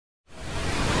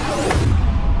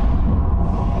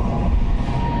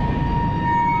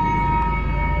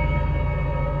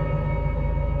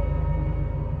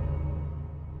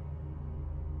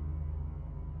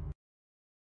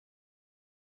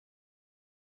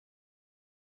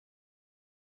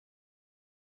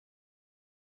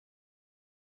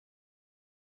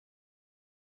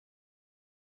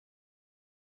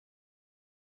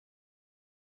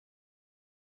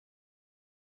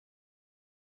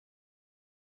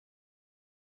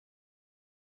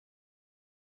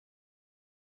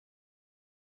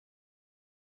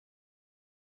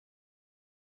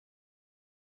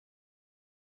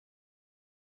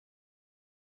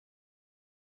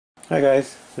Hi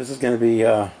guys, this is going to be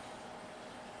my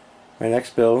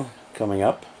next build coming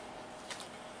up.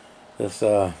 This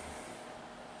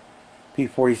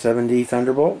P47D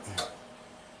Thunderbolt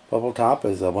Bubbletop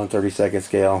is a 1/32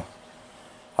 scale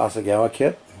Hasegawa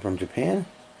kit from Japan,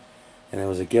 and it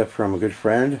was a gift from a good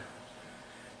friend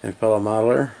and fellow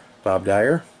modeler, Bob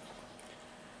Dyer,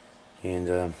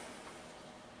 and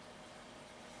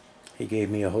he gave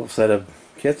me a whole set of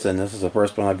kits, and this is the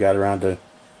first one I've got around to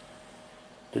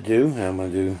do. And I'm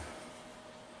going to do,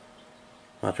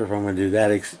 not sure if I'm going to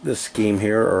do this scheme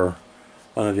here or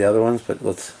one of the other ones, but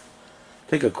let's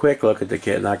take a quick look at the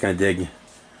kit. Not going to dig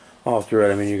all through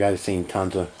it. I mean, you guys have seen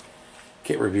tons of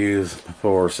kit reviews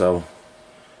before, so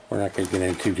we're not going to get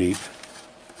in too deep.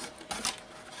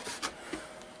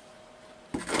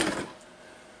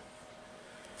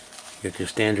 Get your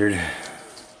standard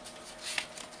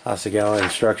Hasegawa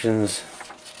instructions.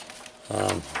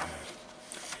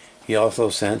 He also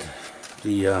sent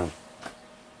the if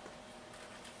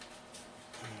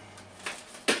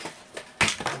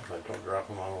I don't drop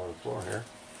them all over the floor here.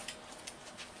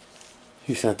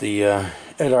 He sent the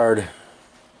Edard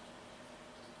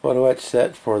photo etch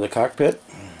set for the cockpit,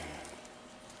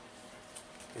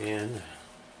 and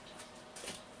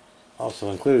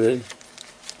also included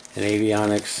an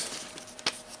avionics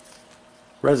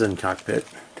resin cockpit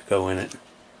to go in it.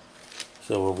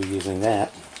 So we'll be using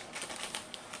that.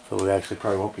 So we actually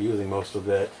probably won't be using most of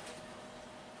that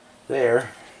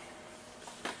there.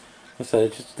 I said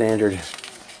it's just standard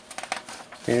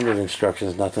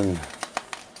instructions, nothing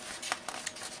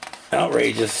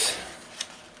outrageous.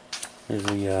 There's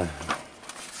the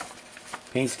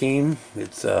paint scheme.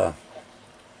 It's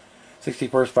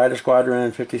 61st Fighter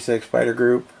Squadron, 56 Fighter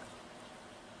Group.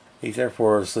 He's Air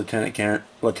Force Lieutenant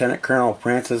Colonel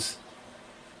Francis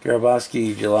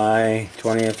Garibalski, July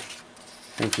 20th,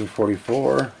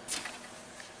 1944.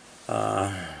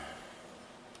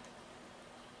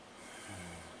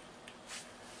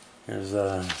 There's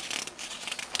let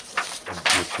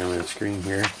me show me the screen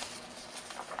here.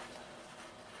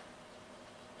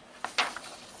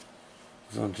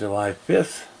 It's on July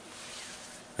 5th,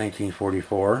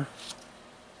 1944,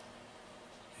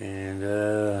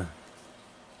 and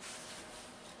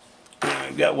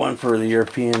I've got one for the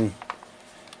European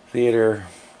Theater,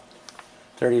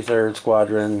 33rd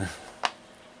Squadron,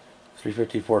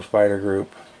 354th Fighter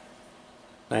Group,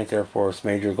 9th Air Force,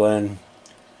 Major Glenn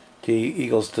T.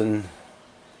 Eagleston,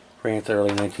 France, early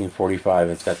 1945.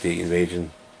 It's got the invasion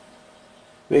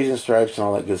stripes and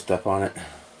all that good stuff on it.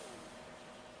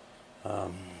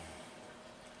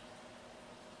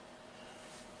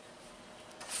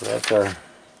 So that's our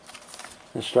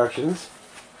instructions.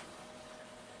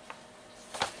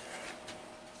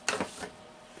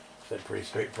 That's pretty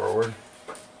straightforward.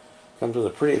 Comes with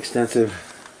a pretty extensive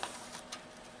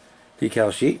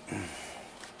decal sheet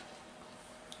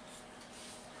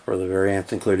for the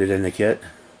variants included in the kit,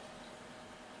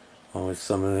 along with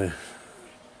some of the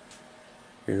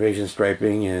invasion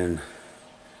striping and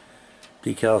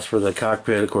decals for the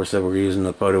cockpit. Of course, that we're using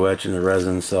the photo etch and the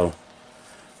resin, so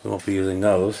we won't be using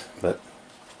those, but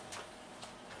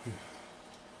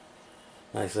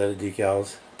nice set of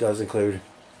decals. It does include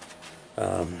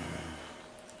the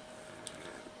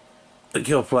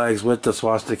kill flags with the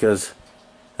swastikas,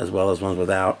 as well as ones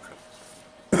without,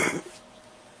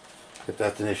 if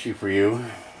that's an issue for you.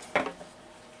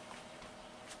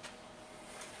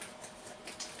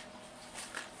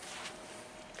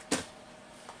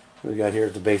 We got here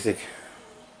the basic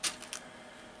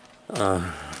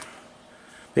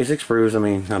sprues. I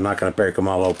mean, I'm not going to break them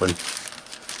all open.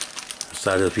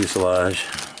 Side of the fuselage,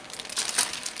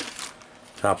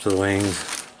 tops of the wings.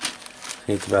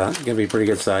 It's about going to be a pretty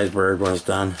good sized bird when it's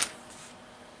done.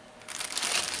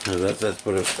 So that's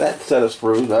that set of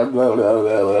sprues.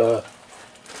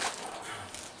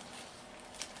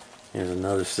 Here's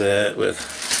another set with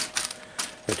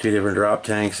two different drop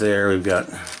tanks there. We've got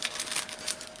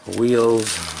wheels,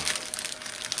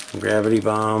 some gravity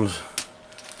bombs,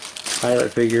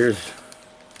 pilot figures,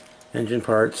 engine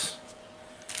parts,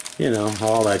 you know,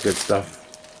 all that good stuff.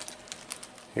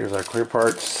 Here's our clear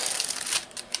parts.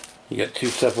 You got two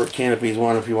separate canopies,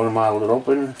 one if you want to model it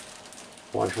open,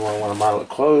 one if you want to model it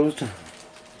closed.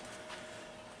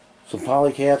 Some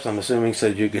poly caps, I'm assuming, so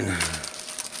you can,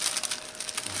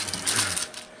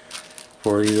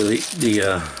 for either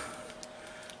the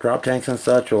drop tanks and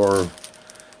such, or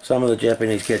some of the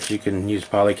Japanese kits you can use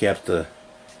poly caps for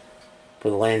the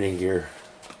landing gear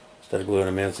instead of gluing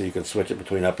them in, so you can switch it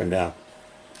between up and down.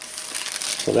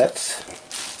 So that's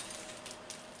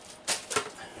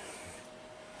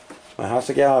my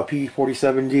Hasegawa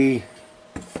P47D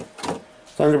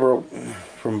Thunderbolt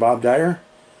from Bob Dyer,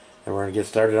 and we're going to get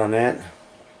started on that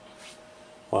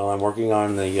while I'm working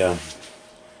on the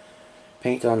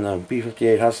paint on the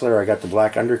B58 Hustler. I got the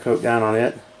black undercoat down on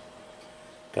it.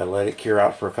 Got to let it cure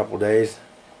out for a couple days.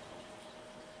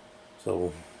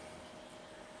 So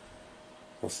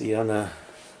we'll see you on the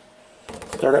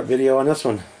startup video on this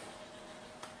one.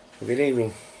 Good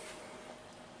evening.